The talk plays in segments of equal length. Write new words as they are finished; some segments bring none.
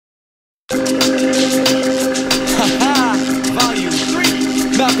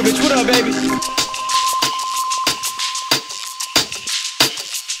Malkovich, what up, baby?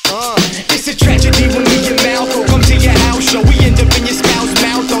 It's a tragedy when me and Malko come to your house show. We end up in your spouse's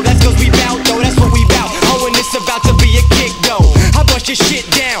mouth, though. That's cause we bout, though. That's what we bout. Oh, and it's about to be a kick, though. I bust your shit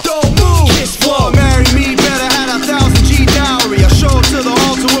down. Don't move. Kiss flow. Marry me, better had 1,000 G dowry. I show up to the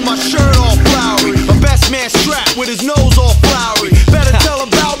altar with my shirt all flowery. My best man strapped with his nose all flowery. Better tell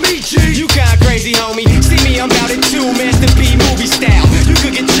about me, G. You kinda crazy, homie. See me, I'm about it too. Master P movie style. You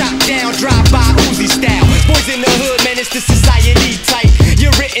could get chopped down, drive by Uzi style. Boys in the hood, man, it's the society type.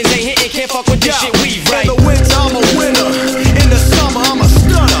 Your writtens ain't hitting, can't fuck with this shit we write. In the winter, I'm a winner. In the summer, I'm a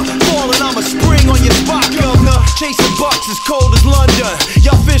stunner. Falling, I'm a spring on your spot, governor. Chasing bucks as cold as London.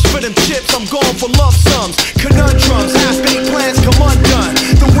 Y'all fish for them chips, I'm going for lump sums. Conundrums, half-baked plans come undone.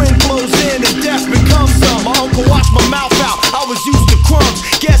 The wind blows in and death becomes some. My uncle washed my mouth out, I was used to crumbs.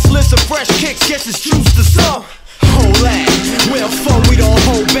 Guest list of fresh kicks, gets his juice to some. Hold that, we're fun, we don't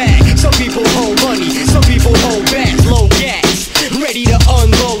hold back. Some people hold money, some people hold back. Low gas, ready to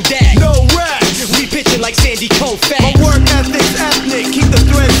unload that. No rest, we pitching like Sandy Koufax. my work ethic's ethnic, keep the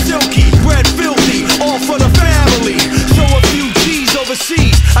thread silky, bread filthy, all for the family. Show a few G's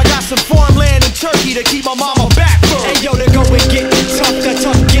overseas, I got some farmland in Turkey to keep my mama back for. Hey yo, to go and get tough, the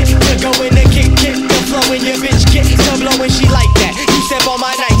tough get to go in and kick, the flow in your bitch get to blowin', she like that. You step on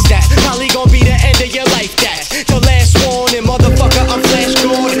my nightstand, probably gon' be the end of your life. That's the last warning, motherfucker. I'm Flash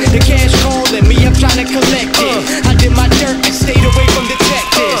Gordon, the cash calling me, I'm trying to collect it. I did my dirt and stayed away from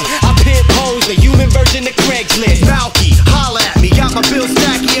detectives. I pimp hoes, the human version of Craigslist. Malky, holla at me, got my bill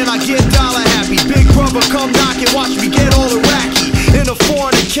stacky and I get dollar happy. Big brother come knockin', watch me get all Iraqi. In a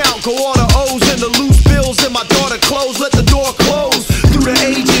foreign account, go all the O's and the loose bills in my daughter clothes, let the door close. Through the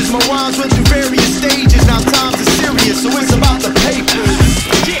ages, my rhymes went through various stages. Now times are serious, so it's about the papers.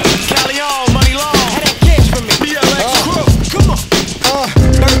 Yeah, Cali on, money long. had that cash for me. BLX Crew, come on.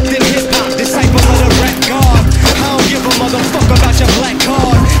 Birthed in hip-hop, disciple of the rap god. I don't give a motherfucker about your black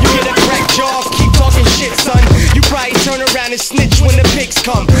card. You get a crack jaw, keep talking shit, son. You probably turn around and snitch when the pigs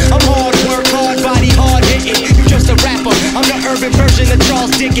come. I'm